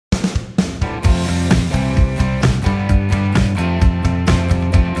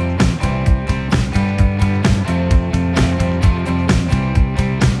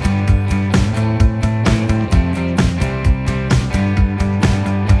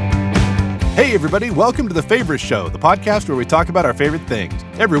Hey everybody, welcome to The Favorite Show, the podcast where we talk about our favorite things.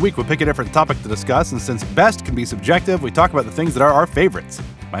 Every week we'll pick a different topic to discuss, and since best can be subjective, we talk about the things that are our favorites.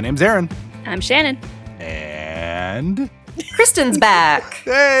 My name's Aaron. I'm Shannon. And... Kristen's back.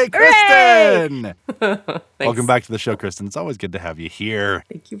 Hey, Kristen! Thanks. Welcome back to the show, Kristen. It's always good to have you here.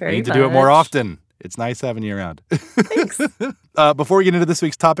 Thank you very We much. need to do it more often. It's nice having you around. Thanks. Before we get into this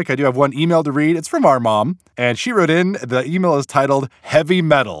week's topic, I do have one email to read. It's from our mom, and she wrote in, the email is titled Heavy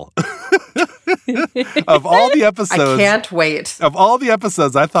Metal. Of all the episodes... I can't wait. Of all the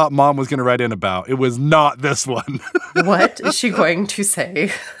episodes I thought Mom was going to write in about, it was not this one. What is she going to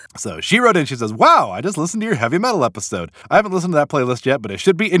say? So she wrote in, she says, wow, I just listened to your heavy metal episode. I haven't listened to that playlist yet, but it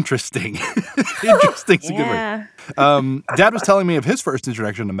should be interesting. Interesting's a good word. Dad was telling me of his first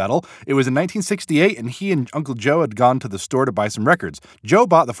introduction to metal. It was in 1968, and he and Uncle Joe had gone to the store to buy some records. Joe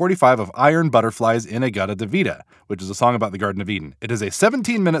bought the 45 of Iron Butterflies in Agata de Vida, which is a song about the Garden of Eden. It is a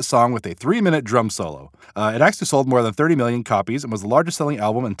 17-minute song with a 3-minute drum solo. It actually sold more than 30 million copies and was the largest selling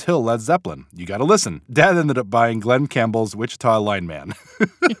album until Led Zeppelin. You gotta listen. Dad ended up buying Glenn Campbell's Wichita Lineman.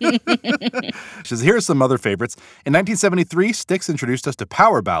 She says, here are some other favorites. In 1973, Styx introduced us to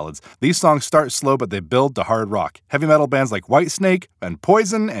power ballads. These songs start slow, but they build to hard rock. Heavy metal bands like Whitesnake and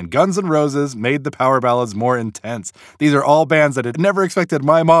Poison and Guns N' Roses made the power ballads more intense. These are all bands that I never expected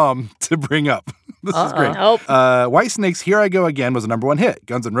my mom to bring up. This is great. Nope. Whitesnake's Here I Go Again was a number one hit.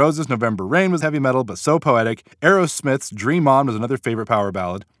 Guns N' Roses' November Rain was heavy metal, but so poetic. Aerosmith's Dream On was another favorite power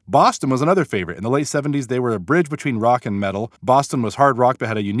ballad. Boston was another favorite. In the late 70s, they were a bridge between rock and metal. Boston was hard rock, but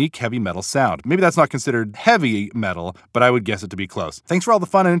had a unique heavy metal sound. Maybe that's not considered heavy metal, but I would guess it to be close. Thanks for all the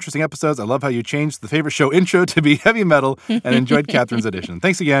fun and interesting episodes. I love how you changed the favorite show intro to be heavy metal and enjoyed Catherine's edition.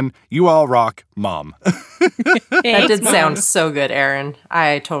 Thanks again. You all rock, Mom. That did sound so good, Aaron.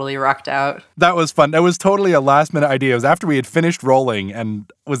 I totally rocked out. That was fun. That was totally a last-minute idea. It was after we had finished rolling, and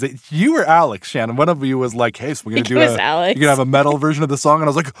was it you or Alex, Shannon? One of you was like, hey, so we're going to do Alex. You're going to have a metal version of the song? And I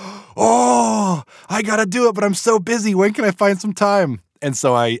was like, oh, I got to do it, but I'm so busy. When can I find some time? And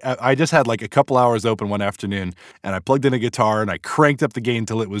so I just had like a couple hours open one afternoon, and I plugged in a guitar, and I cranked up the gain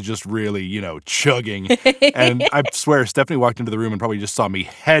till it was just really, chugging. And I swear, Stephanie walked into the room and probably just saw me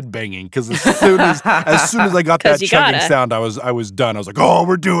headbanging, because as soon as I got that chugging sound, I was done. I was like, oh,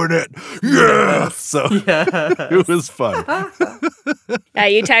 we're doing it. Yeah. So it was fun. Yeah,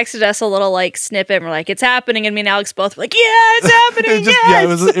 you texted us a little snippet, and we're like, it's happening. And me and Alex both were like, yeah, it's happening. Yeah, it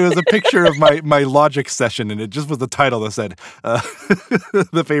was a picture of my Logic session, and it just was the title that said,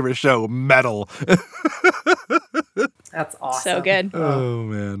 The Favorite Show, Metal. That's awesome. So good. Oh,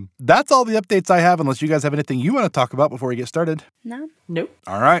 man. That's all the updates I have, unless you guys have anything you want to talk about before we get started. No. Nope.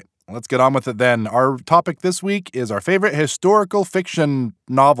 All right. Let's get on with it then. Our topic this week is our favorite historical fiction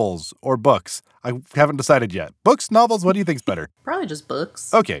novels or books. I haven't decided yet. Books, novels, what do you think's better? Probably just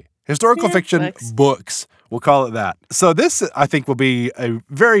books. Okay. Historical fiction books. We'll call it that. So this, I think, will be a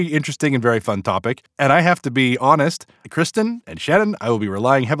very interesting and very fun topic. And I have to be honest, Kristen and Shannon, I will be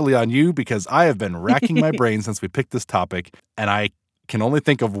relying heavily on you because I have been racking my brain since we picked this topic. And I can only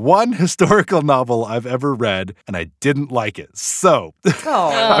think of one historical novel I've ever read, and I didn't like it. So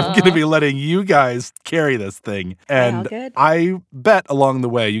I'm going to be letting you guys carry this thing. And I bet along the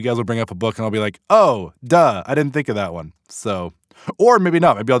way, you guys will bring up a book, and I'll be like, oh, duh, I didn't think of that one. So... Or maybe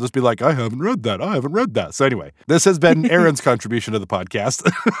not. Maybe I'll just be like, I haven't read that. So anyway, this has been Aaron's contribution to the podcast.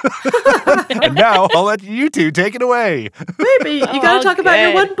 And now I'll let you two take it away. Maybe you got to talk about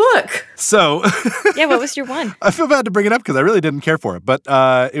your one book. So. Yeah, what was your one? I feel bad to bring it up because I really didn't care for it. But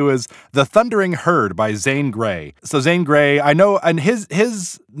it was The Thundering Herd by Zane Grey. So Zane Grey, I know, and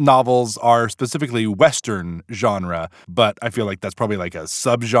his novels are specifically Western genre, but I feel like that's probably like a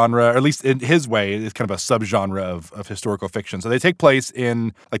subgenre, or at least in his way, it's kind of a subgenre of historical fiction. So they take place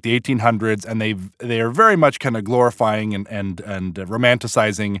in like the 1800s, and they are very much kind of glorifying and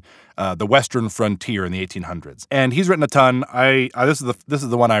romanticizing the Western frontier in the 1800s. And he's written a ton. This is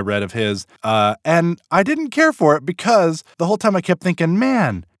the one I read of his, and I didn't care for it because the whole time I kept thinking,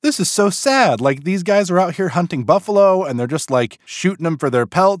 man, this is so sad. Like, these guys are out here hunting buffalo, and they're just, like, shooting them for their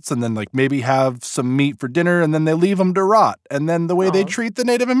pelts, and then, like, maybe have some meat for dinner, and then they leave them to rot. And then the way they treat the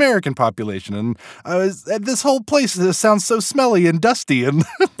Native American population. And this whole place sounds so smelly and dusty, and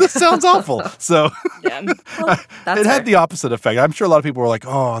this sounds awful. So it had the opposite effect. I'm sure a lot of people were like,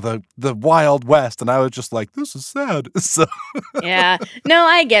 oh, the Wild West. And I was just like, this is sad. So yeah. No,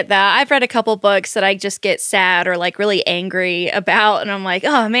 I get that. I've read a couple books that I just get sad or, like, really angry about, and I'm like,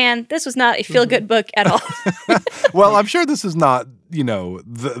 oh, man, this was not a feel-good book at all. Well, I'm sure this is not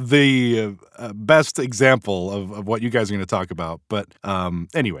the best example of what you guys are going to talk about. But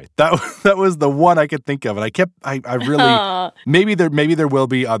anyway, that was the one I could think of, and I really maybe there will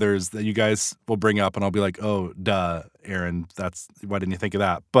be others that you guys will bring up, and I'll be like, oh, duh, Aaron, why didn't you think of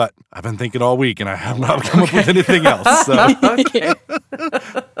that? But I've been thinking all week, and I have not come up with anything else. So. Okay.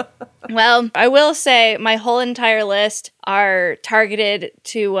 Well, I will say my whole entire list are targeted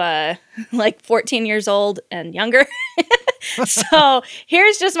to 14 years old and younger. So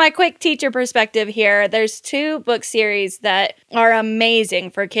here's just my quick teacher perspective here. There's 2 book series that are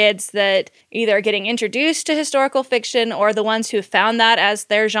amazing for kids that either are getting introduced to historical fiction or the ones who found that as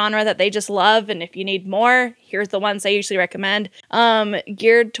their genre that they just love. And if you need more, here's the ones I usually recommend.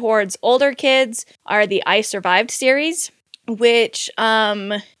 Geared towards older kids are the I Survived series, which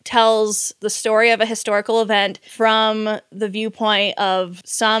tells the story of a historical event from the viewpoint of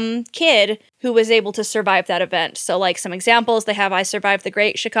some kid who was able to survive that event. So like some examples, they have I Survived the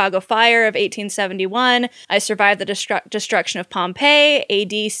Great Chicago Fire of 1871, I Survived the Destruction of Pompeii,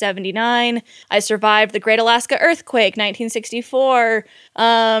 AD 79, I Survived the Great Alaska Earthquake, 1964,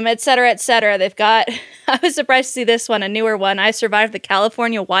 et cetera, et cetera. They've got, I was surprised to see this one, a newer one, I Survived the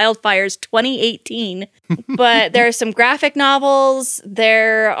California Wildfires 2018. But there are some graphic novels,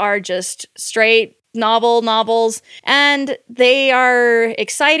 there are just straight novels, and they are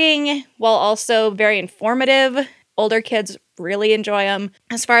exciting while also very informative. Older kids really enjoy them.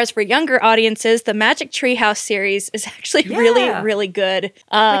 As far as for younger audiences, the Magic Treehouse series is actually really good.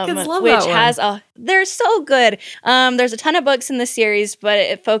 My kids love which that one. has they're so good. There's a ton of books in the series, but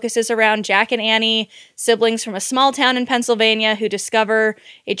it focuses around Jack and Annie, siblings from a small town in Pennsylvania who discover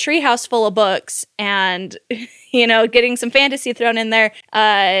a treehouse full of books, and getting some fantasy thrown in there.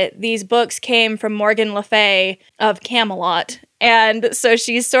 These books came from Morgan Le Fay of Camelot. And so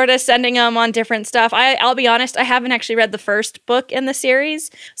she's sort of sending them on different stuff. I'll be honest, I haven't actually read the first book in the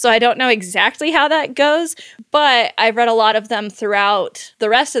series, so I don't know exactly how that goes, but I've read a lot of them throughout the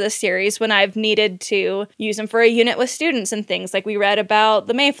rest of the series when I've needed to use them for a unit with students and things. Like we read about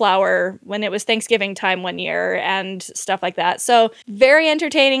the Mayflower when it was Thanksgiving time one year and stuff like that. So very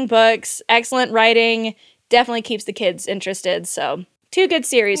entertaining books, excellent writing, definitely keeps the kids interested. So 2 good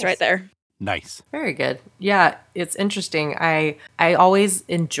series right there. Nice. Very good. Yeah, it's interesting. I always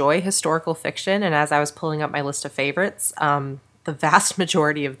enjoy historical fiction, and as I was pulling up my list of favorites, the vast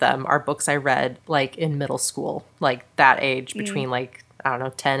majority of them are books I read like in middle school, like that age between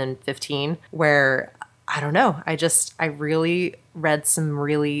 10 and 15, where I don't know, I really read some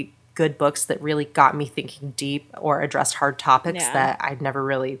really good books that really got me thinking deep or addressed hard topics that I'd never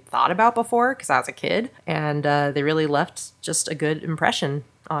really thought about before because I was a kid, and they really left just a good impression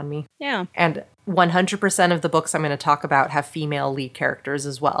on me. Yeah. And 100% of the books I'm going to talk about have female lead characters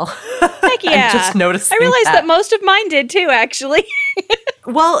as well. Heck yeah. I'm just noticing I realized that most of mine did too, actually.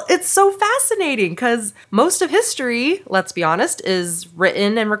 Well, it's so fascinating because most of history, let's be honest, is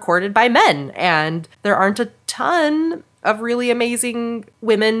written and recorded by men. And there aren't a ton of really amazing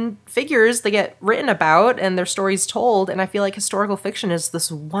women figures that get written about and their stories told. And I feel like historical fiction is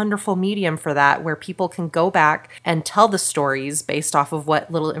this wonderful medium for that, where people can go back and tell the stories based off of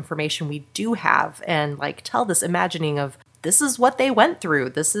what little information we do have, and like tell this imagining of this is what they went through.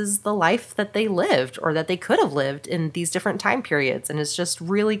 This is the life that they lived or that they could have lived in these different time periods. And it's just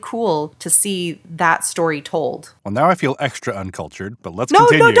really cool to see that story told. Well, now I feel extra uncultured, but let's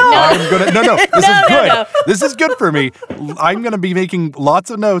continue. No. This is good. No. This is good for me. I'm going to be making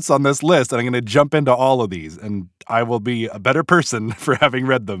lots of notes on this list, and I'm going to jump into all of these, and I will be a better person for having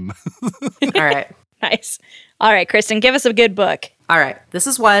read them. All right. Nice. All right, Kristen, give us a good book. All right. This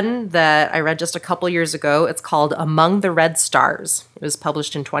is one that I read just a couple years ago. It's called Among the Red Stars. It was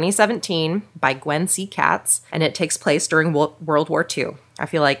published in 2017 by Gwen C. Katz, and it takes place during World War II. I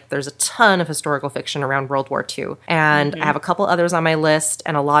feel like there's a ton of historical fiction around World War II, and I have a couple others on my list,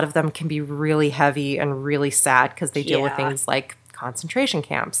 and a lot of them can be really heavy and really sad because they deal with things like concentration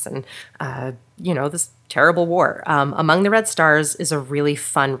camps and, this terrible war. Among the Red Stars is a really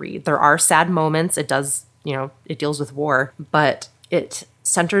fun read. There are sad moments. It does, it deals with war, but it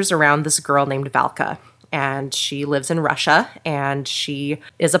centers around this girl named Valka, and she lives in Russia, and she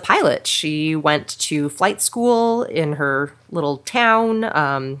is a pilot. She went to flight school in her little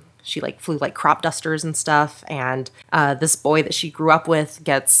town. She flew crop dusters and stuff, and this boy that she grew up with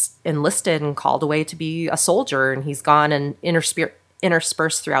gets enlisted and called away to be a soldier, and he's gone, and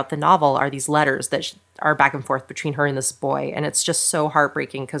interspersed throughout the novel are these letters that are back and forth between her and this boy. And it's just so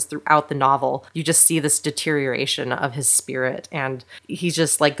heartbreaking because throughout the novel, you just see this deterioration of his spirit. And he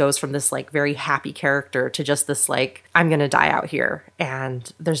just like goes from this like very happy character to just this like, I'm going to die out here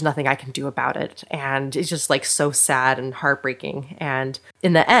and there's nothing I can do about it. And it's just like so sad and heartbreaking. And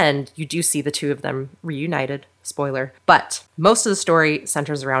in the end, you do see the two of them reunited. Spoiler. But most of the story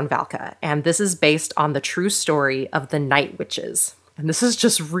centers around Valka. And this is based on the true story of the Night Witches. And this is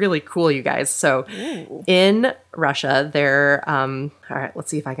just really cool, you guys. So in Russia, all right,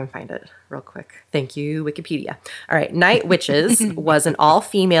 let's see if I can find it real quick. Thank you, Wikipedia. All right, Night Witches was an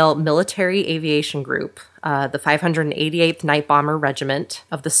all-female military aviation group, the 588th Night Bomber Regiment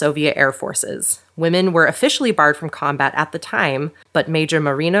of the Soviet Air Forces. Women were officially barred from combat at the time, but Major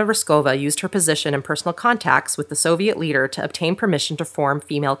Marina Ryskova used her position and personal contacts with the Soviet leader to obtain permission to form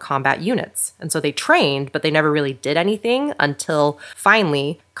female combat units. And so they trained, but they never really did anything until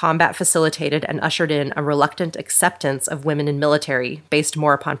finally combat facilitated and ushered in a reluctant acceptance of women in military based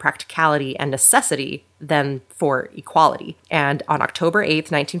more upon practicality and necessity than for equality. And on October 8th,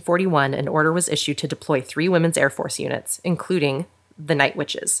 1941, an order was issued to deploy 3 women's Air Force units, including the Night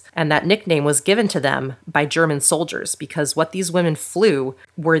Witches. And that nickname was given to them by German soldiers because what these women flew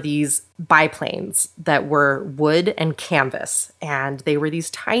were these biplanes that were wood and canvas. And they were these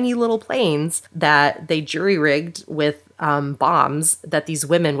tiny little planes that they jury-rigged with bombs that these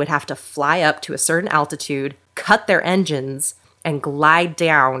women would have to fly up to a certain altitude, cut their engines, and glide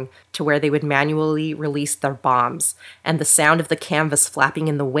down to where they would manually release their bombs. And the sound of the canvas flapping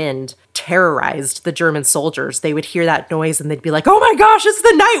in the wind terrorized the German soldiers. They would hear that noise and they'd be like, oh my gosh, it's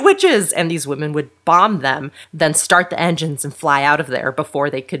the Night Witches! And these women would bomb them, then start the engines and fly out of there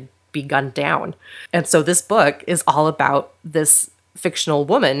before they could be gunned down. And so this book is all about this fictional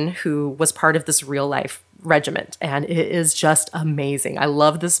woman who was part of this real life regiment, and it is just amazing. I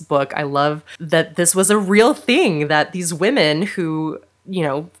love this book. I love that this was a real thing, that these women who, you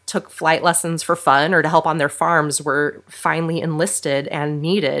know, took flight lessons for fun or to help on their farms were finally enlisted and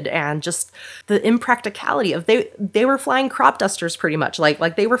needed. And just the impracticality of they were flying crop dusters pretty much,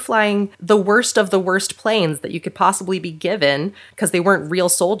 like they were flying the worst of the worst planes that you could possibly be given because they weren't real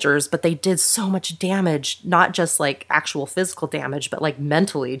soldiers, but they did so much damage, not just like actual physical damage, but like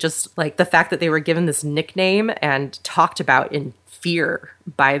mentally, just like the fact that they were given this nickname and talked about in fear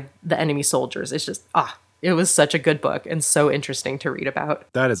by the enemy soldiers. It's just, it was such a good book and so interesting to read about.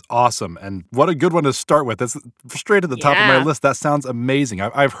 That is awesome. And what a good one to start with. That's straight at the top of my list. That sounds amazing.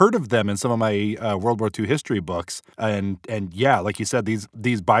 I've heard of them in some of my World War II history books. And yeah, like you said,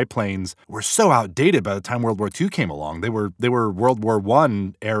 these biplanes were so outdated by the time World War II came along. They were World War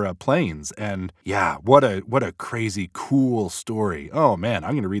I era planes. And yeah, what a crazy, cool story. Oh man,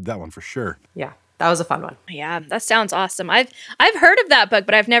 I'm going to read that one for sure. Yeah, that was a fun one. Yeah, that sounds awesome. I've heard of that book,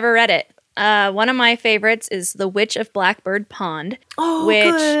 but I've never read it. One of my favorites is The Witch of Blackbird Pond. Oh, which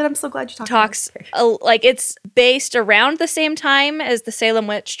good. I'm so glad you talked about it. Like it's based around the same time as the Salem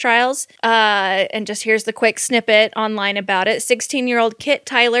witch trials. And just here's the quick snippet online about it. 16-year-old Kit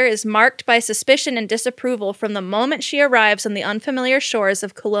Tyler is marked by suspicion and disapproval from the moment she arrives on the unfamiliar shores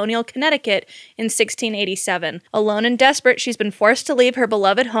of colonial Connecticut in 1687. Alone and desperate, she's been forced to leave her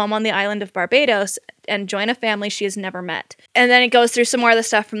beloved home on the island of Barbados and join a family she has never met. And then it goes through some more of the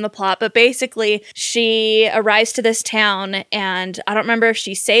stuff from the plot, but basically she arrives to this town, and I don't remember if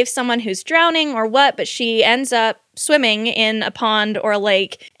she saves someone who's drowning or what, but she ends up swimming in a pond or a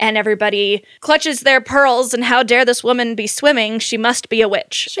lake, and everybody clutches their pearls, and how dare this woman be swimming? She must be a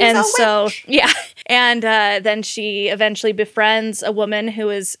witch. She's a witch. Yeah. And then she eventually befriends a woman who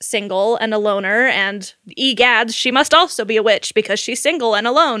is single and a loner, and egads, she must also be a witch because she's single and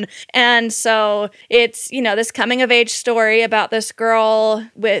alone. And so it's, you know, this coming of age story about this girl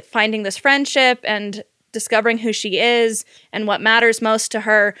with finding this friendship and discovering who she is and what matters most to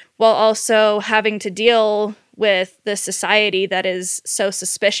her, while also having to deal with the society that is so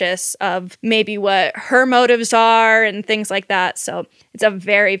suspicious of maybe what her motives are and things like that. So it's a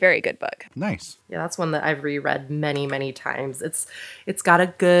very, very good book. Nice. Yeah, that's one that I've reread many, many times. It's got a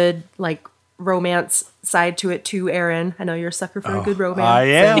good like romance side to it too, Aaron. I know you're a sucker for a good romance. I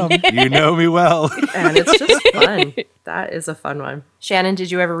am. You know me well. And it's just fun. That is a fun one. Shannon,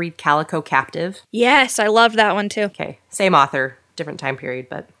 did you ever read Calico Captive? Yes, I loved that one too. Okay, same author, different time period,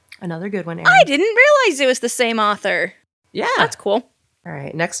 but another good one, Aaron. I didn't realize it was the same author. Yeah. That's cool. All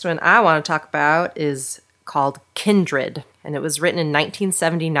right, next one I want to talk about is called Kindred, and it was written in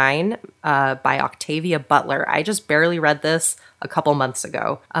 1979 by Octavia Butler. I just barely read this a couple months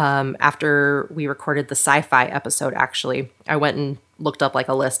ago. After we recorded the sci-fi episode, actually, I went and looked up like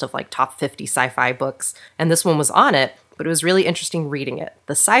a list of like top 50 sci-fi books, and this one was on it. but it was really interesting reading it.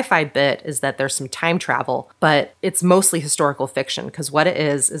 The sci-fi bit is that there's some time travel, but it's mostly historical fiction, because what it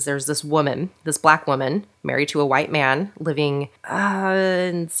is there's this woman, this Black woman, married to a white man, living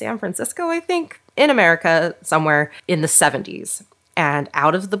in San Francisco, I think, in America, somewhere in the 70s. And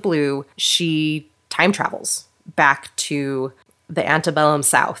out of the blue, she time travels back to the antebellum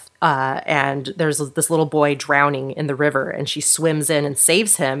South. And there's this little boy drowning in the river, and she swims in and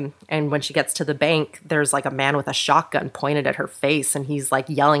saves him. And when she gets to the bank, there's like a man with a shotgun pointed at her face, and he's like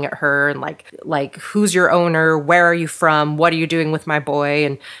yelling at her and like who's your owner? Where are you from? What are you doing with my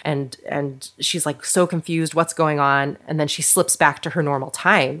boy? And she's like so confused, what's going on? And then she slips back to her normal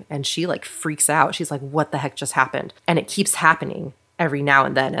time, and she like freaks out. She's like, what the heck just happened? And it keeps happening every now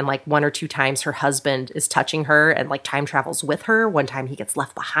and then. And like 1 or 2 times her husband is touching her and like time travels with her. One time he gets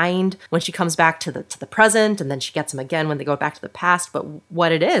left behind when she comes back to the present, and then she gets him again when they go back to the past. But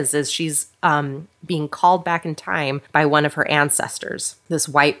what it is she's being called back in time by one of her ancestors, this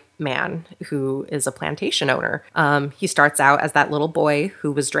white man who is a plantation owner. He starts out as that little boy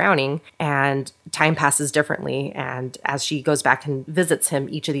who was drowning, and time passes differently. And as she goes back and visits him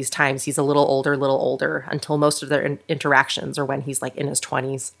each of these times, he's a little older, until most of their interactions are when he's like in his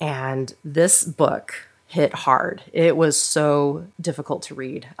 20s. And this book hit hard. It was so difficult to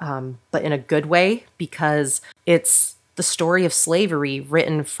read, but in a good way, because it's the story of slavery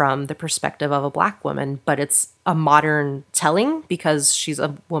written from the perspective of a Black woman, but it's a modern telling because she's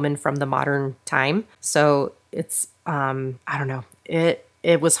a woman from the modern time. So it's, I don't know,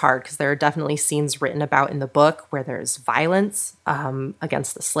 it was hard because there are definitely scenes written about in the book where there's violence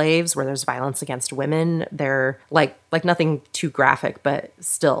against the slaves, where there's violence against women. They're like nothing too graphic, but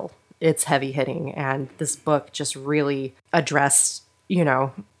still it's heavy hitting. And this book just really addressed,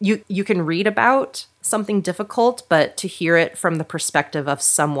 you can read about something difficult, but to hear it from the perspective of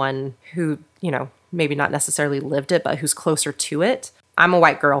someone who, maybe not necessarily lived it, but who's closer to it. I'm a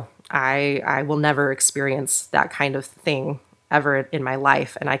white girl. I will never experience that kind of thing ever in my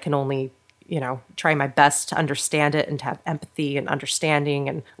life. And I can only, try my best to understand it and to have empathy and understanding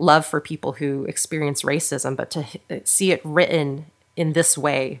and love for people who experience racism. But to see it written in this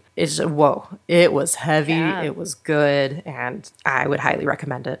way is whoa. It was heavy. Yeah. It was good. And I would highly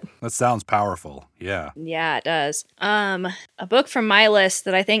recommend it. That sounds powerful. Yeah. Yeah, it does. A book from my list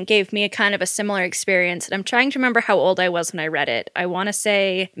that I think gave me a kind of a similar experience. And I'm trying to remember how old I was when I read it. I want to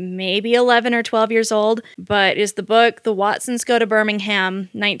say maybe 11 or 12 years old, but is the book The Watsons Go to Birmingham,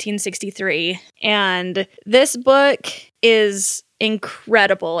 1963. And this book is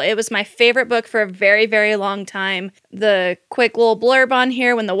incredible. It was my favorite book for a very, very long time. The quick little blurb on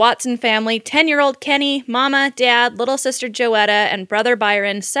here: when the Watson family, 10-year-old Kenny, mama, dad, little sister Joetta, and brother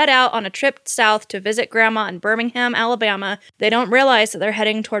Byron set out on a trip south to visit grandma in Birmingham, Alabama, they don't realize that they're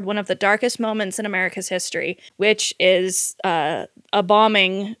heading toward one of the darkest moments in America's history, which is a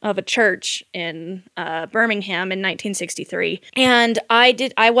bombing of a church in Birmingham in 1963. And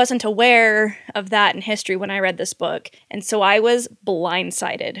I wasn't aware of that in history when I read this book. And so I was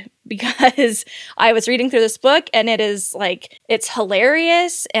blindsided because I was reading through this book, and it is like, it's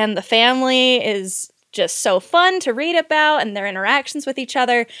hilarious, and the family is just so fun to read about, and their interactions with each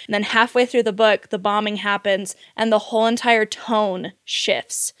other. And then halfway through the book, the bombing happens, and the whole entire tone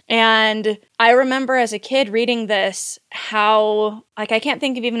shifts. And I remember as a kid reading this, how, I can't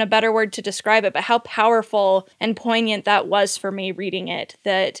think of even a better word to describe it, but how powerful and poignant that was for me reading it.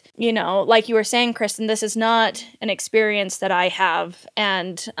 That, like you were saying, Kristen, this is not an experience that I have.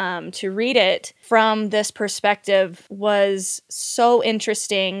 And to read it from this perspective was so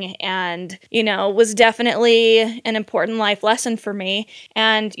interesting and, was definitely an important life lesson for me.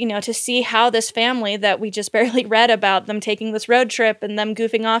 And, to see how this family that we just barely read about, them taking this road trip and them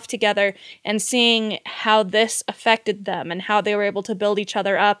goofing off together, and seeing how this affected them and how they were able to build each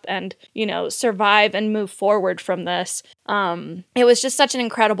other up and, survive and move forward from this. It was just such an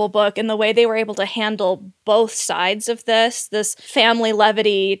incredible book, and the way they were able to handle both sides of this family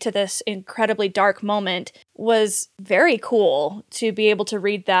levity to this incredibly dark moment, was very cool to be able to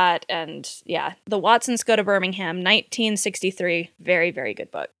read that. And yeah, The Watsons Go to Birmingham, 1963. Very, very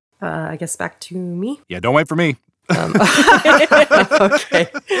good book. I guess back to me. Yeah, don't wait for me. Okay.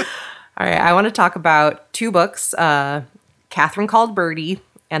 All right. I want to talk about 2 books, Catherine Called Birdie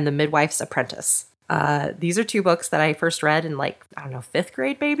and The Midwife's Apprentice. These are 2 books that I first read in 5th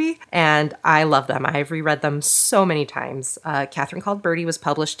grade maybe, and I love them. I've reread them so many times. Catherine Called Birdie was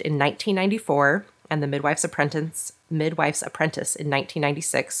published in 1994, and The Midwife's Apprentice in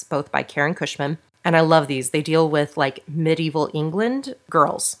 1996, both by Karen Cushman. And I love these. They deal with medieval England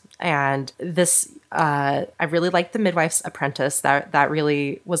girls. And this, I really liked The Midwife's Apprentice. That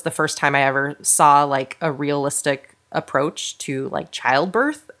really was the first time I ever saw a realistic approach to like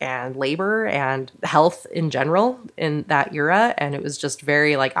childbirth and labor and health in general in that era. And it was just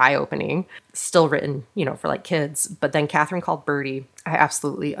very like eye-opening. Still written, for like kids. But then Catherine Called Birdie, I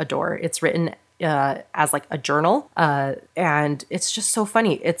absolutely adore. It's written as like a journal. And it's just so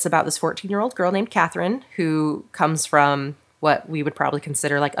funny. It's about this 14-year-old girl named Catherine who comes from what we would probably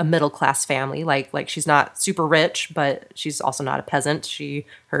consider like a middle class family. Like she's not super rich, but she's also not a peasant.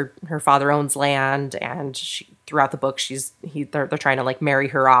 Her father owns land, and throughout the book they're trying to like marry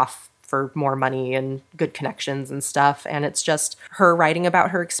her off for more money and good connections and stuff. And it's just her writing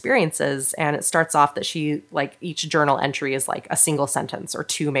about her experiences. And it starts off that she like each journal entry is like a single sentence or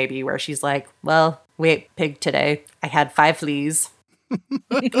two maybe, where she's like, well, we ate pig today. I had 5 fleas.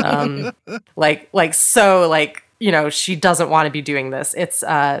 She doesn't want to be doing this. It's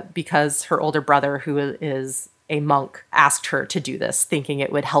because her older brother, who is a monk, asked her to do this, thinking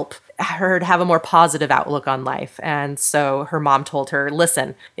it would help her to have a more positive outlook on life. And so her mom told her,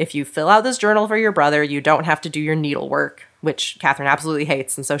 listen, if you fill out this journal for your brother, you don't have to do your needlework, which Catherine absolutely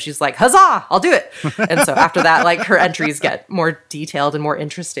hates. And so she's like, huzzah, I'll do it. And so after that, like her entries get more detailed and more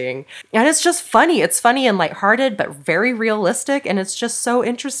interesting. And it's just funny. It's funny and lighthearted, but very realistic. And it's just so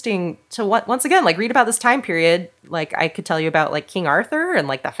interesting to once again, like read about this time period. Like I could tell you about like King Arthur and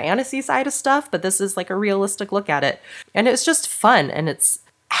like the fantasy side of stuff, but this is like a realistic look at it. And it's just fun. And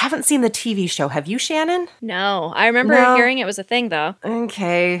I haven't seen the TV show. Have you, Shannon? No. I remember hearing it was a thing, though.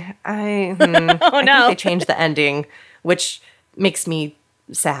 Okay. I Oh, no. think they changed the ending, which makes me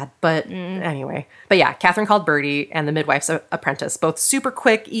sad. But anyway. But yeah, Catherine Called Birdie and The Midwife's Apprentice. Both super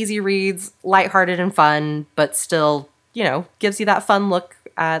quick, easy reads, lighthearted and fun, but still, gives you that fun look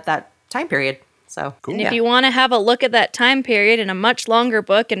at that time period. So, cool. And if you want to have a look at that time period in a much longer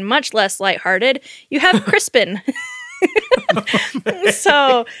book and much less lighthearted, you have Crispin.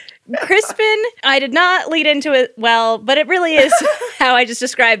 So Crispin, I did not lead into it well, but it really is how I just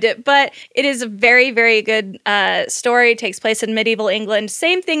described it. But it is a very, very good story. It takes place in medieval England.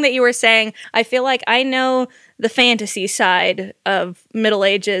 Same thing that you were saying. I feel like I know the fantasy side of Middle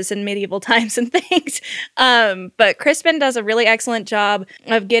Ages and medieval times and things. But Crispin does a really excellent job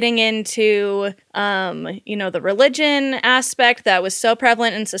of getting into, the religion aspect that was so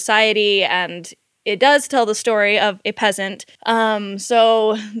prevalent in society, and it does tell the story of a peasant.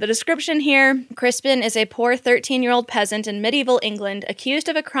 So the description here, Crispin is a poor 13-year-old peasant in medieval England, accused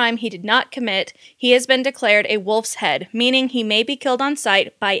of a crime he did not commit. He has been declared a wolf's head, meaning he may be killed on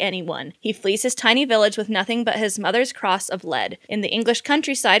sight by anyone. He flees his tiny village with nothing but his mother's cross of lead. In the English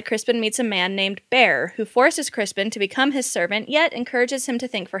countryside, Crispin meets a man named Bear, who forces Crispin to become his servant, yet encourages him to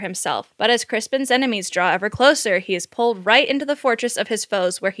think for himself. But as Crispin's enemies draw ever closer, he is pulled right into the fortress of his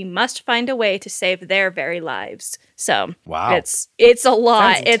foes, where he must find a way to save their very lives. So wow, it's a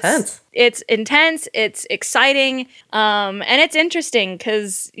lot. Sounds intense. It's intense. It's exciting, and it's interesting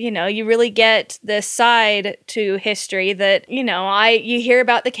because you really get this side to history that you hear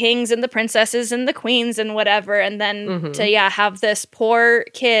about the kings and the princesses and the queens and whatever, and then to have this poor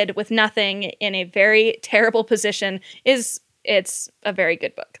kid with nothing in a very terrible position it's a very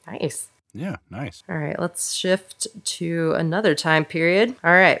good book. Nice. Yeah, nice. All right, let's shift to another time period.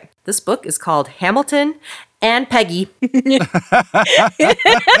 All right, this book is called Hamilton and Peggy.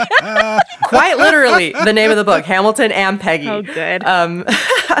 Quite literally, the name of the book, Hamilton and Peggy. Oh, good.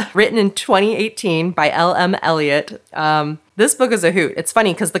 Written in 2018 by L.M. Eliot. This book is a hoot. It's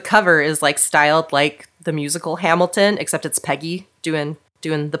funny because the cover is like styled like the musical Hamilton, except it's Peggy doing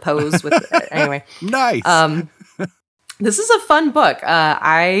the pose with anyway. Nice. This is a fun book.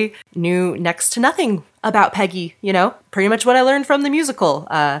 I knew next to nothing about Peggy, pretty much what I learned from the musical.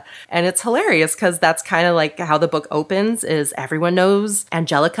 And it's hilarious because that's kind of like how the book opens is everyone knows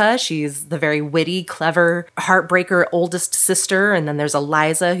Angelica. She's the very witty, clever, heartbreaker oldest sister. And then there's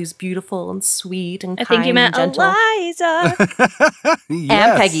Eliza, who's beautiful and sweet and kind I think you meant and gentle. Eliza. Yes.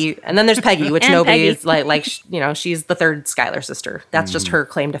 And Peggy. And then there's Peggy, which And nobody Peggy. is she's the third Schuyler sister. That's just her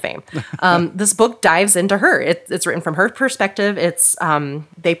claim to fame. This book dives into her. It's written from her perspective. It's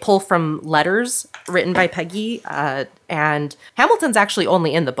they pull from letters written by Peggy, and Hamilton's actually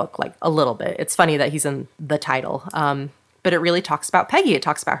only in the book like a little bit. It's funny that he's in the title, but it really talks about Peggy. It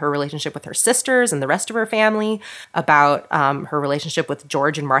talks about her relationship with her sisters and the rest of her family, about her relationship with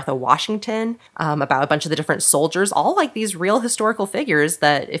George and Martha Washington, about a bunch of the different soldiers, all like these real historical figures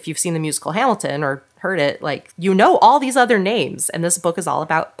that if you've seen the musical Hamilton or heard it, like all these other names. And this book is all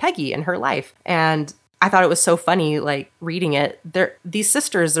about Peggy and her life. And I thought it was so funny, like reading it. These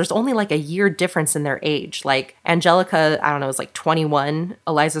sisters, there's only like a year difference in their age. Like Angelica, I don't know, is like 21,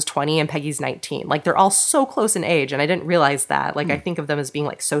 Eliza's 20, and Peggy's 19. Like they're all so close in age, and I didn't realize that. Like I think of them as being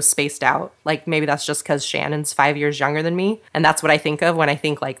like so spaced out. Like maybe that's just because Shannon's 5 years younger than me, and that's what I think of when I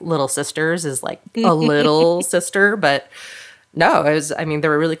think like little sisters is like a little sister, but. No, they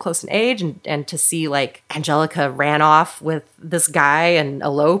were really close in age, and to see like Angelica ran off with this guy and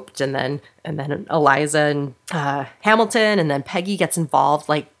eloped, and then Eliza and Hamilton, and then Peggy gets involved.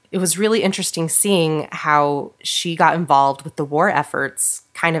 Like it was really interesting seeing how she got involved with the war efforts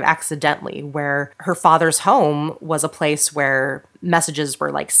kind of accidentally, where her father's home was a place where messages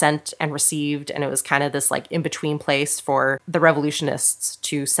were like sent and received, and it was kind of this like in-between place for the revolutionists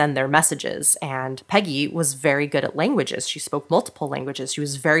to send their messages. And Peggy was very good at languages. She spoke multiple languages. She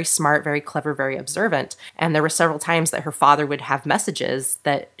was very smart, very clever, very observant. And there were several times that her father would have messages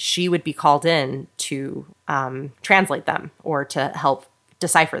that she would be called in to translate them or to help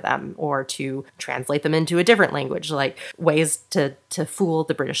decipher them or to translate them into a different language, like ways to fool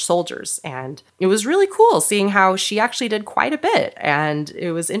the British soldiers. And it was really cool seeing how she actually did quite a bit. And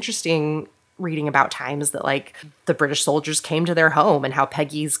it was interesting reading about times that like the British soldiers came to their home and how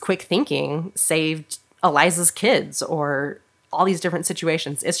Peggy's quick thinking saved Eliza's kids or all these different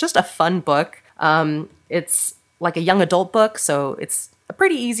situations. It's just a fun book. It's like a young adult book, so it's a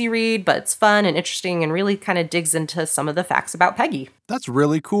pretty easy read, but it's fun and interesting and really kind of digs into some of the facts about Peggy. That's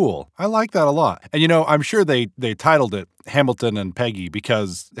really cool. I like that a lot. And, I'm sure they titled it Hamilton and Peggy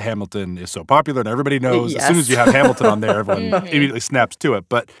because Hamilton is so popular and everybody knows as soon as you have Hamilton on there, everyone immediately snaps to it.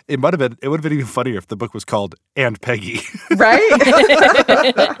 But it would have been even funnier if the book was called And Peggy. Right?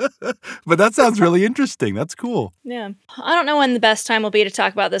 But that sounds really interesting. That's cool. Yeah. I don't know when the best time will be to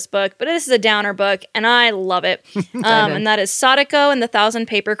talk about this book, but this is a downer book, and I love it. And that is Sadako and the Thousand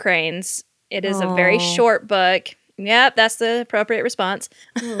Paper Cranes. It is a very short book. Yep, that's the appropriate response.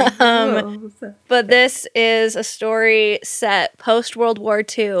 But this is a story set post-World War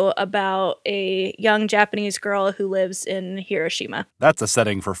II about a young Japanese girl who lives in Hiroshima. That's a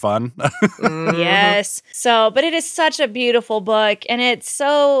setting for fun. Yes. But it is such a beautiful book, and it's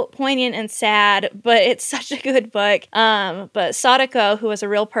so poignant and sad, but it's such a good book. But Sadako, who is a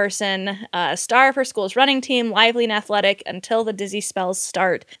real person, star of her school's running team, lively and athletic until the dizzy spells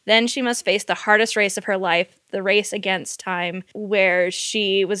start. Then she must face the hardest race of her life, the race against time, where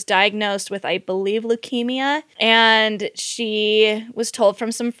she was diagnosed with, I believe, leukemia. And she was told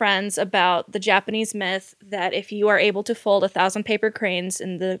from some friends about the Japanese myth that if you are able to fold 1,000 paper cranes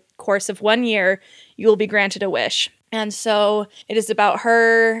in the course of 1 year, you will be granted a wish. And so it is about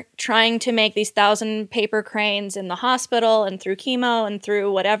her trying to make these 1,000 paper cranes in the hospital and through chemo and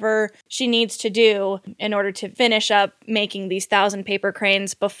through whatever she needs to do in order to finish up making these 1,000 paper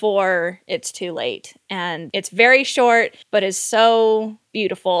cranes before it's too late. And it's very short, but is so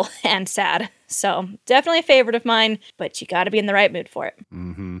beautiful and sad. So definitely a favorite of mine, but you got to be in the right mood for it.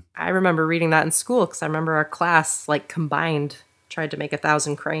 Mm-hmm. I remember reading that in school because I remember our class combined tried to make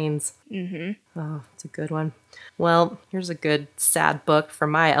 1,000 cranes. Mm-hmm. Oh, it's a good one. Well, here's a good sad book from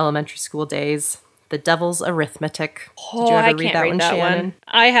my elementary school days. The Devil's Arithmetic. Did you ever read that one, Shannon?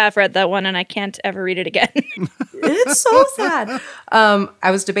 I have read that one, and I can't ever read it again. It's so sad. I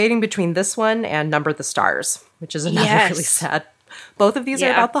was debating between this one and Number the Stars, which is another really sad. Both of these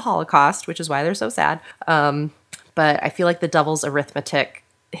are about the Holocaust, which is why they're so sad. But I feel like The Devil's Arithmetic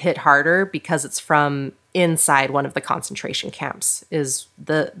hit harder because it's from inside one of the concentration camps is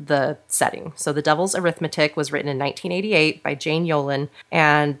the setting. So The Devil's Arithmetic was written in 1988 by Jane Yolen,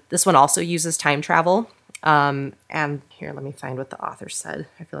 and this one also uses time travel. And here, let me find what the author said.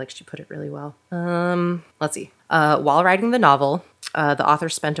 I feel like she put it really well. Let's see. While writing the novel, the author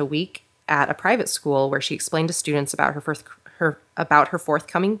spent a week at a private school where she explained to students about her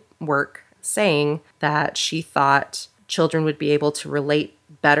forthcoming work, saying that she thought children would be able to relate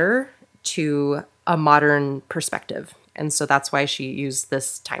better to a modern perspective. And so that's why she used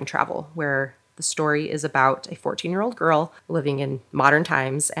this time travel, where the story is about a 14-year-old girl living in modern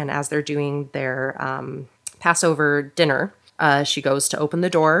times. And as they're doing their Passover dinner, she goes to open the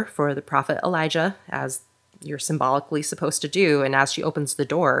door for the prophet Elijah, as you're symbolically supposed to do. And as she opens the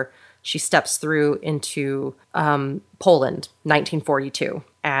door, she steps through into Poland, 1942.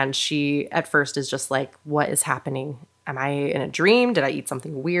 And she, at first, is just like, what is happening? Am I in a dream? Did I eat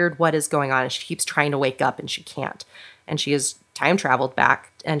something weird? What is going on? And she keeps trying to wake up and she can't. And she has time traveled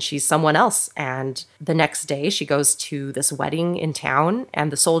back and she's someone else. And the next day she goes to this wedding in town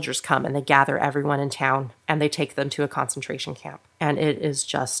and the soldiers come and they gather everyone in town and they take them to a concentration camp. And it is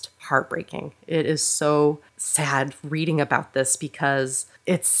just heartbreaking. It is so sad reading about this because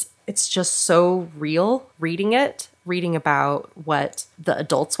it's it's just so real reading it, reading about what the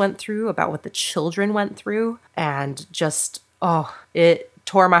adults went through, about what the children went through, and just, it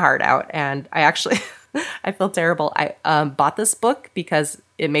tore my heart out. And I actually, I feel terrible. I bought this book because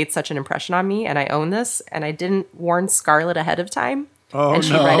it made such an impression on me, and I own this, and I didn't warn Scarlett ahead of time. Oh, and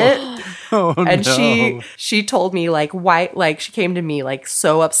she no. read it. Oh, And no. she told me, like, why, like, she came to me, like,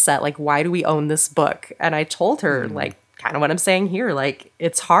 so upset, like, why do we own this book? And I told her, like, kind of what I'm saying here, like,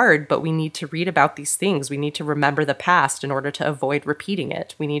 it's hard, but we need to read about these things. We need to remember the past in order to avoid repeating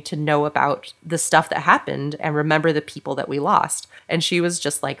it. We need to know about the stuff that happened and remember the people that we lost. And she was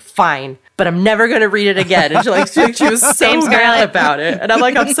just like, fine, but I'm never going to read it again. And she was so mad about it. And I'm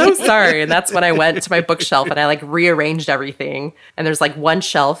like, I'm so sorry. And that's when I went to my bookshelf and I like rearranged everything. And there's like one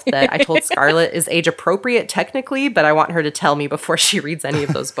shelf that I told Scarlett is age appropriate technically, but I want her to tell me before she reads any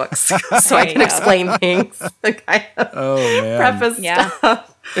of those books so I can explain things. Like I preface stuff.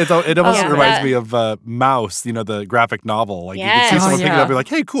 It almost reminds me of Mouse, the graphic novel. Like you can see someone picking it up and be like,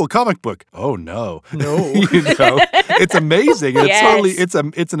 "Hey, cool comic book." Oh no, it's amazing. And it's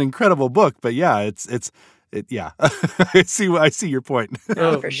it's an incredible book. But yeah, I see your point.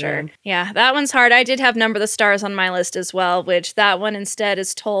 For sure. Yeah, that one's hard. I did have Number the Stars on my list as well, which that one instead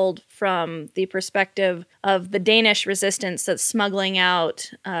is told from the perspective of the Danish resistance that's smuggling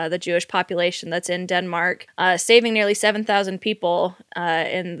out the Jewish population that's in Denmark, saving nearly 7,000 people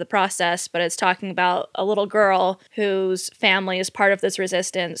in the process. But it's talking about a little girl whose family is part of this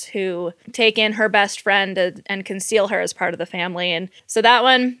resistance, who take in her best friend and conceal her as part of the family. And so that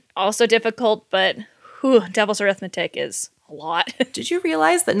one, also difficult, but Devil's Arithmetic is a lot. Did you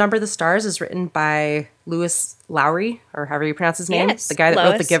realize that Number the Stars is written by Louis Lowry, or however you pronounce his name? Yes, the guy that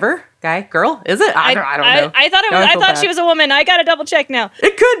wrote The Giver? Girl? Is it? I don't know. I thought she was a woman. I gotta double check now.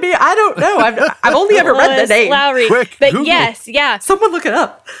 It could be. I don't know. I've only ever read the name. Lowry. Quick, but Google. yes, yeah. Someone look it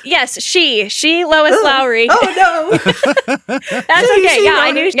up. Yes, she Lois Lowry. Oh no. That's okay. Yeah,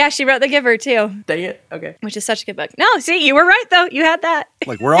 I knew. Yeah, she wrote The Giver too. Dang it. Okay. Which is such a good book. No, see, you were right though. You had that.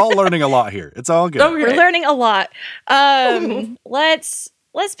 Like we're all learning a lot here. It's all good. We're learning a lot.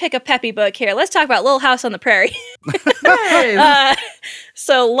 Let's pick a peppy book here. Let's talk about Little House on the Prairie. Nice.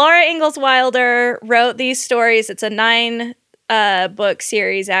 So Laura Ingalls Wilder wrote these stories. It's a 9 book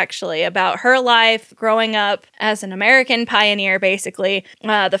series, actually, about her life growing up as an American pioneer, basically.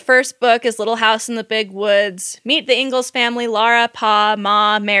 The first book is Little House in the Big Woods. Meet the Ingalls family, Laura, Pa,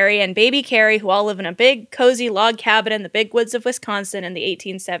 Ma, Mary, and baby Carrie, who all live in a big, cozy log cabin in the big woods of Wisconsin in the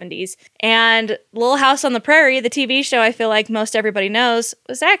 1870s. And Little House on the Prairie, the TV show I feel like most everybody knows,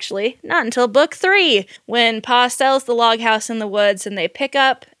 was actually not until book 3, when Pa sells the log house in the woods and they pick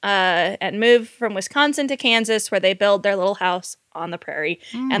up and move from Wisconsin to Kansas, where they build their little house on the prairie,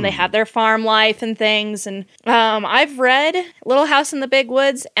 and they have their farm life and things. And I've read Little House in the Big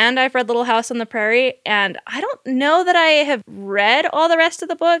Woods and I've read Little House on the Prairie, and I don't know that I have read all the rest of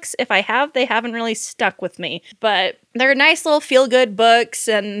the books. If I have, they haven't really stuck with me, but they're nice little feel-good books,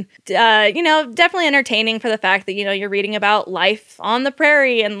 and definitely entertaining for the fact that you're reading about life on the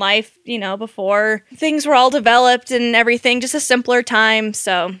prairie and life before things were all developed and everything, just a simpler time.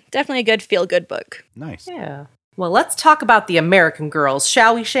 So definitely a good feel-good book. Nice. Yeah. Well, let's talk about the American Girls,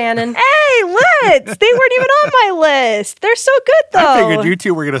 shall we, Shannon? Hey, let's! They weren't even on my list. They're so good, though. I figured you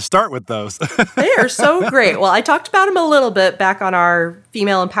two were going to start with those. They are so great. Well, I talked about them a little bit back on our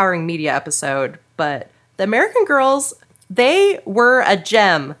Female Empowering Media episode, but the American Girls, they were a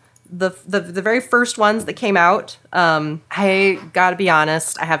gem. The very first ones that came out, I gotta be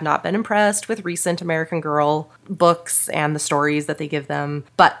honest, I have not been impressed with recent American Girl books and the stories that they give them,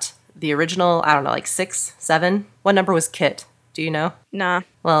 but the original, I don't know, like 6, 7. What number was Kit? Do you know? Nah.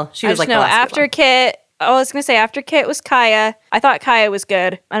 Well, she was like the last after Kit. I was gonna say after Kit was Kaya. I thought Kaya was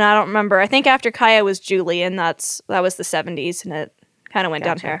good, and I don't remember. I think after Kaya was Julie, and that was the 70s, and it kind of went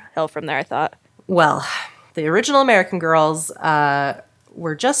downhill from there, I thought. Well, the original American Girls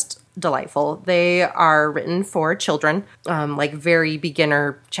were just delightful. They are written for children, like very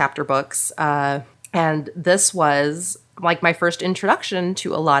beginner chapter books, and this was like my first introduction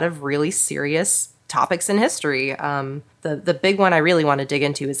to a lot of really serious topics in history. The big one I really want to dig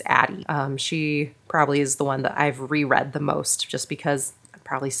into is Addie. She probably is the one that I've reread the most, just because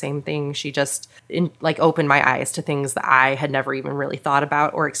probably same thing. She just opened my eyes to things that I had never even really thought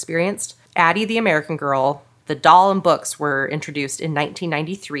about or experienced. Addie the American Girl, the doll and books were introduced in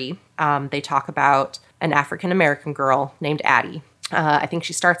 1993. They talk about an African American girl named Addie. I think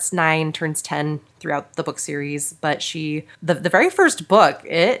she starts 9, turns 10 throughout the book series, but the very first book,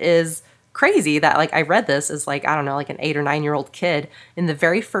 it is crazy that like I read this as like, I don't know, like an 8 or 9-year-old kid. In the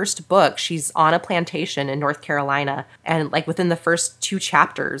very first book, she's on a plantation in North Carolina. And like within the first 2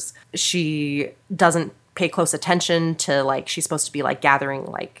 chapters, she doesn't pay close attention to like, she's supposed to be like gathering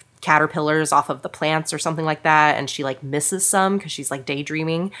like caterpillars off of the plants or something like that. And she like misses some because she's like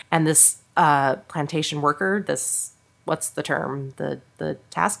daydreaming. And this plantation worker, this, what's the term? The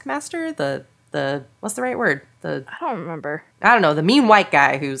taskmaster? The what's the right word? I don't remember. I don't know. The mean white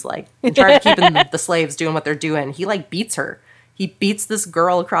guy who's like in charge of keeping the slaves doing what they're doing. He like beats her. He beats this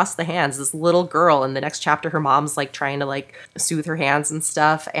girl across the hands, this little girl. In the next chapter, her mom's like trying to like soothe her hands and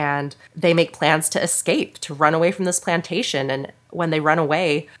stuff. And they make plans to escape, to run away from this plantation. And when they run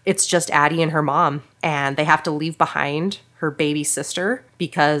away, it's just Addie and her mom. And they have to leave behind her baby sister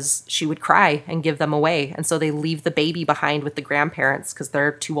because she would cry and give them away. And so they leave the baby behind with the grandparents because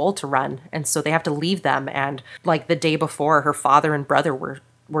they're too old to run. And so they have to leave them. And like the day before, her father and brother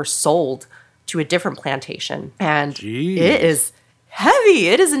were sold to a different plantation. And Jeez. It is heavy.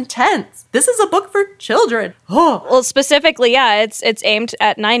 It is intense. This is a book for children. Oh, Well, specifically, yeah, it's aimed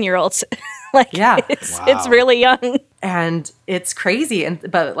at 9-year-olds. Like, Yeah. it's really young. and it's crazy.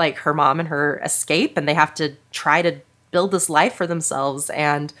 But like her mom and her escape, and they have to try to build this life for themselves.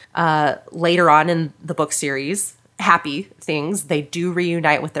 And later on in the book series, happy things, they do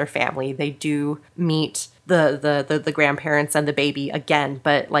reunite with their family. They do meet the grandparents and the baby again,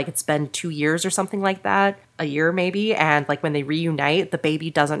 but like it's been 2 years or something like that, a year maybe. And like when they reunite, the baby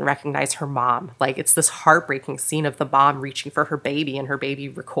doesn't recognize her mom. Like it's this heartbreaking scene of the mom reaching for her baby, and her baby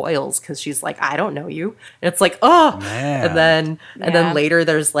recoils because she's like, I don't know you. And it's like, oh, Man. and then later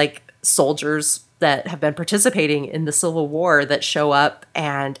there's like soldiers that have been participating in the Civil War that show up,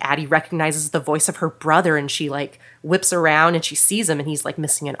 and Addie recognizes the voice of her brother, and she like whips around and she sees him, and he's like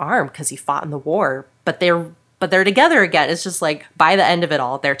missing an arm because he fought in the war, but they're together again. It's just like by the end of it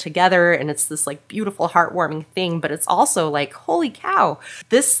all, they're together, and it's this like beautiful, heartwarming thing. But it's also like, holy cow,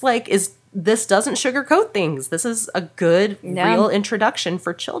 this doesn't sugarcoat things. This is a good, real introduction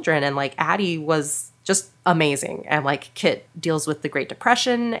for children. And like Addie was just amazing. And like Kit deals with the Great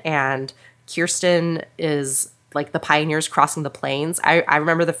Depression, and Kirsten is like the pioneers crossing the plains. I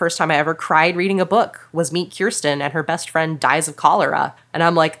remember the first time I ever cried reading a book was Meet Kirsten, and her best friend dies of cholera. And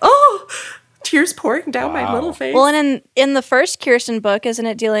I'm like, oh, tears pouring down my little face. Well, and in the first Kirsten book, isn't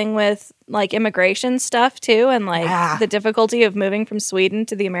it dealing with like immigration stuff too, and like the difficulty of moving from Sweden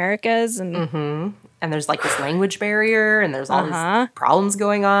to the Americas, and And there's like this language barrier, and there's all these problems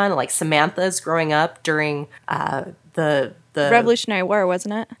going on. Like Samantha's growing up during the Revolutionary War,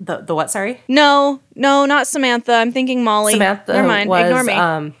 wasn't it? The what? Sorry. No, not Samantha. I'm thinking Molly. Samantha. Never mind. Was, Ignore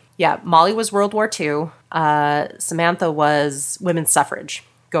me. Yeah, Molly was World War II. Samantha was women's suffrage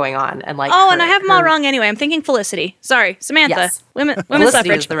going on, and like. And I have them all wrong anyway. I'm thinking Felicity. Sorry, Samantha. Yes. Women's Felicity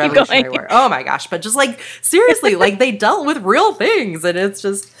suffrage. is the Revolutionary War. Oh my gosh! But just like seriously, like they dealt with real things, and it's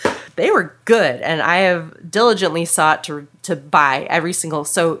just they were good. And I have diligently sought to buy every single.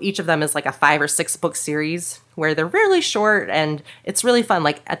 So each of them is like a 5 or 6 book series where they're really short, and it's really fun.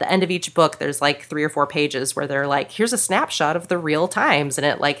 Like at the end of each book, there's like 3 or 4 pages where they're like, here's a snapshot of the real times, and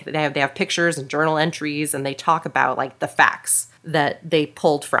it like they have pictures and journal entries, and they talk about like the facts that they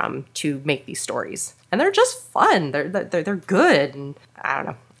pulled from to make these stories. And they're just fun. They're good. And I don't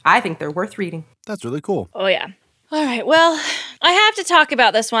know. I think they're worth reading. That's really cool. Oh, yeah. All right. Well, I have to talk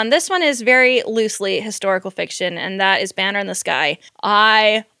about this one. This one is very loosely historical fiction, and that is Banner in the Sky.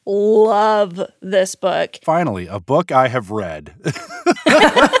 I love this book. Finally, a book I have read.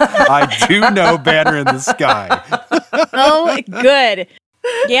 I do know Banner in the Sky. Oh, good.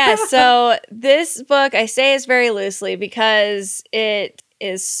 Yeah, so this book I say is very loosely because it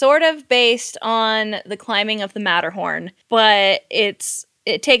is sort of based on the climbing of the Matterhorn, but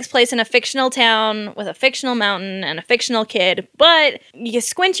it takes place in a fictional town with a fictional mountain and a fictional kid, but you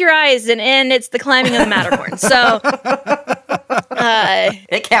squint your eyes and it's the climbing of the Matterhorn. So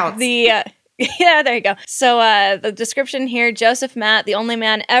it counts. Yeah, there you go. So the description here, Joseph Matt, the only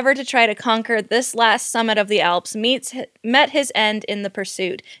man ever to try to conquer this last summit of the Alps, met his end in the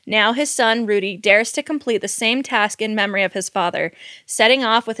pursuit. Now his son, Rudy, dares to complete the same task in memory of his father. Setting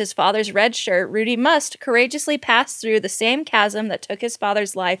off with his father's red shirt, Rudy must courageously pass through the same chasm that took his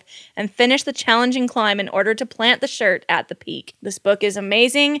father's life and finish the challenging climb in order to plant the shirt at the peak. This book is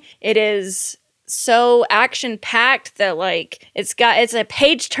amazing. It is so action-packed that like it's a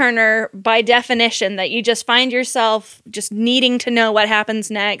page turner by definition, that you just find yourself just needing to know what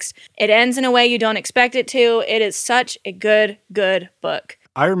happens next. It ends in a way you don't expect it to. It is such a good book.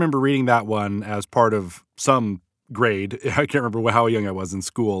 I remember reading that one as part of some grade. I can't remember how young I was in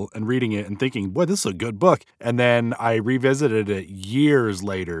school, and reading it and thinking, boy, this is a good book. And then I revisited it years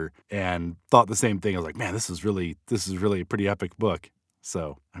later and thought the same thing. I was like, man, this is really a pretty epic book.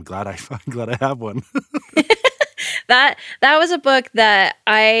 So I'm glad I have one. That was a book that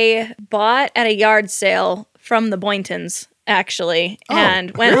I bought at a yard sale from the Boyntons, actually,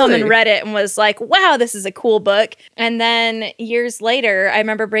 and went home and read it and was like, wow, this is a cool book. And then years later, I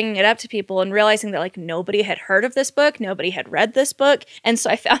remember bringing it up to people and realizing that like nobody had heard of this book, nobody had read this book. And so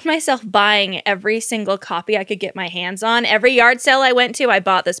I found myself buying every single copy I could get my hands on. Every yard sale I went to, I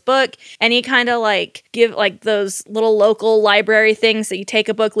bought this book. Any kind of like give like those little local library things that you take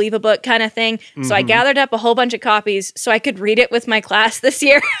a book, leave a book kind of thing. Mm-hmm. So I gathered up a whole bunch of copies so I could read it with my class this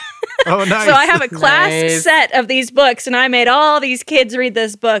year. Oh, nice. So I have a class set of these books, and I made all these kids read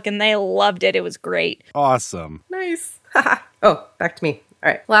this book, and they loved it. It was great. Awesome. Nice. Oh, back to me.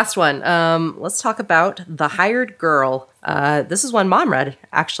 All right, last one. Let's talk about The Hired Girl. This is one Mom read,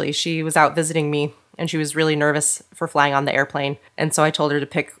 actually. She was out visiting me, and she was really nervous for flying on the airplane. And so I told her to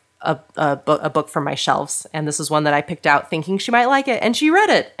pick a book from my shelves. And this is one that I picked out thinking she might like it. And she read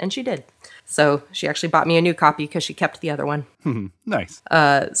it, and she did. So she actually bought me a new copy because she kept the other one. Nice.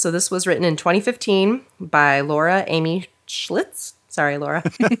 So this was written in 2015 by Laura Amy Schlitz. Sorry, Laura.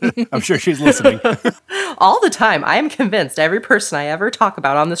 I'm sure she's listening. All the time. I am convinced every person I ever talk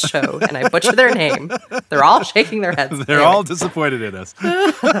about on this show, and I butcher their name, they're all shaking their heads. They're all disappointed in us.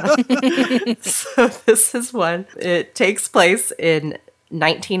 So this is one. It takes place in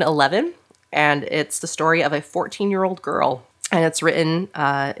 1911, and it's the story of a 14-year-old girl. And it's written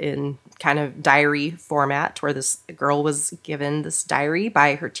in kind of diary format where this girl was given this diary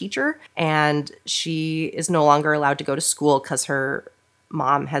by her teacher, and she is no longer allowed to go to school because her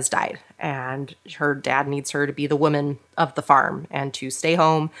mom has died, and her dad needs her to be the woman of the farm and to stay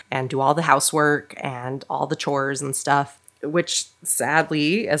home and do all the housework and all the chores and stuff, which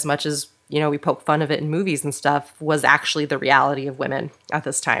sadly, as much as we poke fun of it in movies and stuff, was actually the reality of women at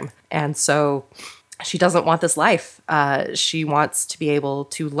this time. And so she doesn't want this life. She wants to be able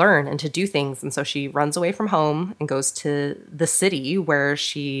to learn and to do things. And so she runs away from home and goes to the city where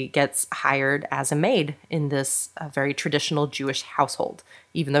she gets hired as a maid in this very traditional Jewish household,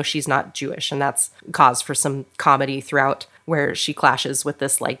 even though she's not Jewish. And that's cause for some comedy throughout, where she clashes with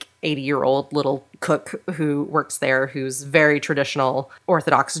this like 80-year-old little cook who works there, who's very traditional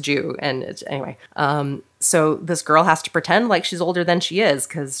Orthodox Jew. And anyway, so this girl has to pretend like she's older than she is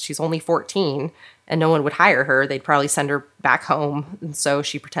because she's only 14 and no one would hire her. They'd probably send her back home. And so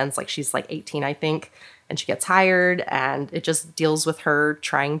she pretends like she's like 18, I think, and she gets hired, and it just deals with her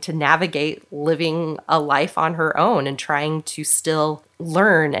trying to navigate living a life on her own and trying to still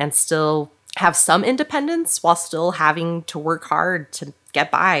learn and still have some independence while still having to work hard to get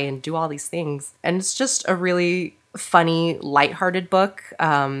by and do all these things. And it's just a really funny, lighthearted book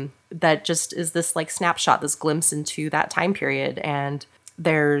that just is this like snapshot, this glimpse into that time period. And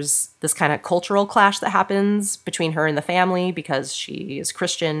there's this kind of cultural clash that happens between her and the family because she is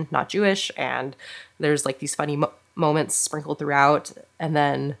Christian, not Jewish. And there's like these funny moments sprinkled throughout. And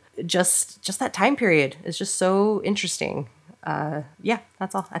then just that time period is just so interesting. Yeah,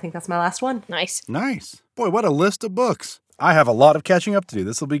 that's all. I think that's my last one. Nice. Boy, what a list of books. I have a lot of catching up to do.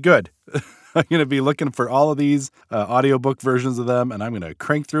 This will be good. I'm going to be looking for all of these audiobook versions of them, and I'm going to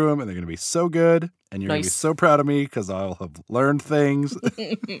crank through them, and they're going to be so good. And you're going to be so proud of me because I'll have learned things.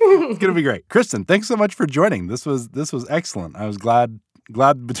 It's going to be great. Kristen, thanks so much for joining. This was excellent. I was glad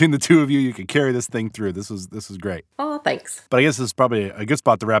between the two of you could carry this thing through. This was great. Oh, thanks. But I guess this is probably a good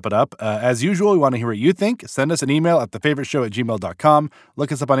spot to wrap it up. As usual, we want to hear what you think. Send us an email at thefavoriteshow@gmail.com.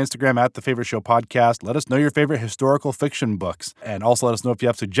 Look us up on Instagram at The Favorite Show Podcast. Let us know your favorite historical fiction books. And also let us know if you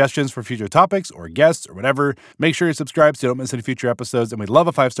have suggestions for future topics or guests or whatever. Make sure you subscribe so you don't miss any future episodes. And we'd love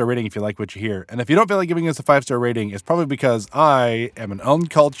a 5-star rating if you like what you hear. And if you don't feel like giving us a 5-star rating, it's probably because I am an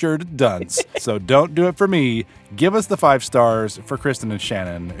uncultured dunce. So don't do it for me. Give us the 5 stars for Kristen and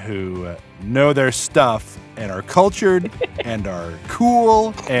Shannon, who know their stuff and are cultured and are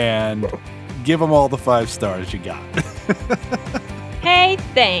cool, and give them all the 5 stars you got. Hey,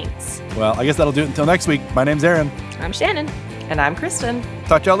 thanks. Well, I guess that'll do it until next week. My name's Aaron. I'm Shannon. And I'm Kristen.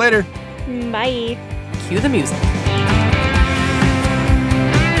 Talk to y'all later. Bye. Cue the music.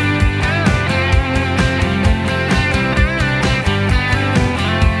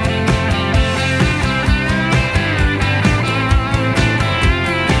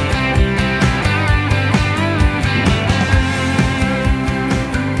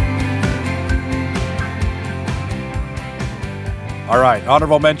 All right. right,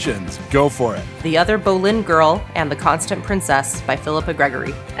 honorable mentions. Go for it. The Other Boleyn Girl and the Constant Princess by Philippa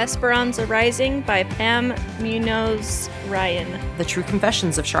Gregory. Esperanza Rising by Pam Munoz Ryan, The True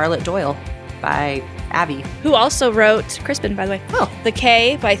Confessions of Charlotte Doyle by Abby. who also wrote Crispin, by the way. Oh. The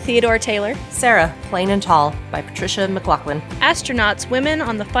K by Theodore Taylor. Sarah, Plain and Tall by Patricia McLaughlin. Astronauts Women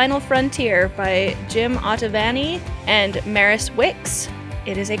on the Final Frontier by Jim Ottavani and Maris Wicks.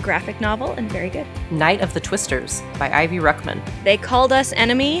 It is a graphic novel and very good. Night of the Twisters by Ivy Ruckman. They Called Us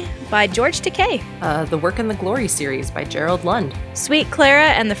Enemy by George Takei. The Work and the Glory series by Gerald Lund. Sweet Clara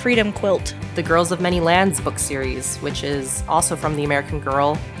and the Freedom Quilt. The Girls of Many Lands book series, which is also from The American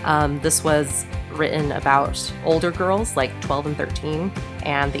Girl. This was written about older girls, like 12 and 13,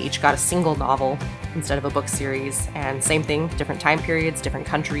 and they each got a single novel instead of a book series. And same thing, different time periods, different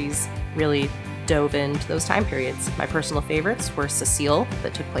countries, really dove into those time periods. My personal favorites were Cecile,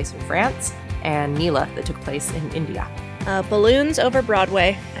 that took place in France, and Neela, that took place in India. Balloons Over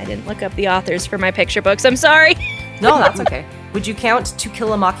Broadway. I didn't look up the authors for my picture books. I'm sorry. No, that's okay. Would you count To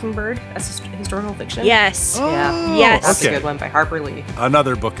Kill a Mockingbird as historical fiction? Yes. Yeah. Yes. That's Okay. a good one by Harper Lee.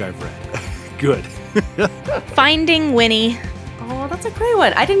 Another book I've read. Good. Finding Winnie. Oh, that's a great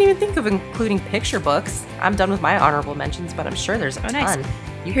one. I didn't even think of including picture books. I'm done with my honorable mentions, but I'm sure there's a nice. ton.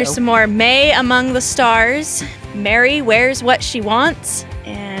 You Here's go. some more. May Among the Stars. Mary Wears What She Wants.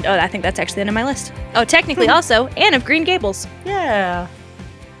 And, I think that's actually the end of my list. Oh, technically also Anne of Green Gables. Yeah.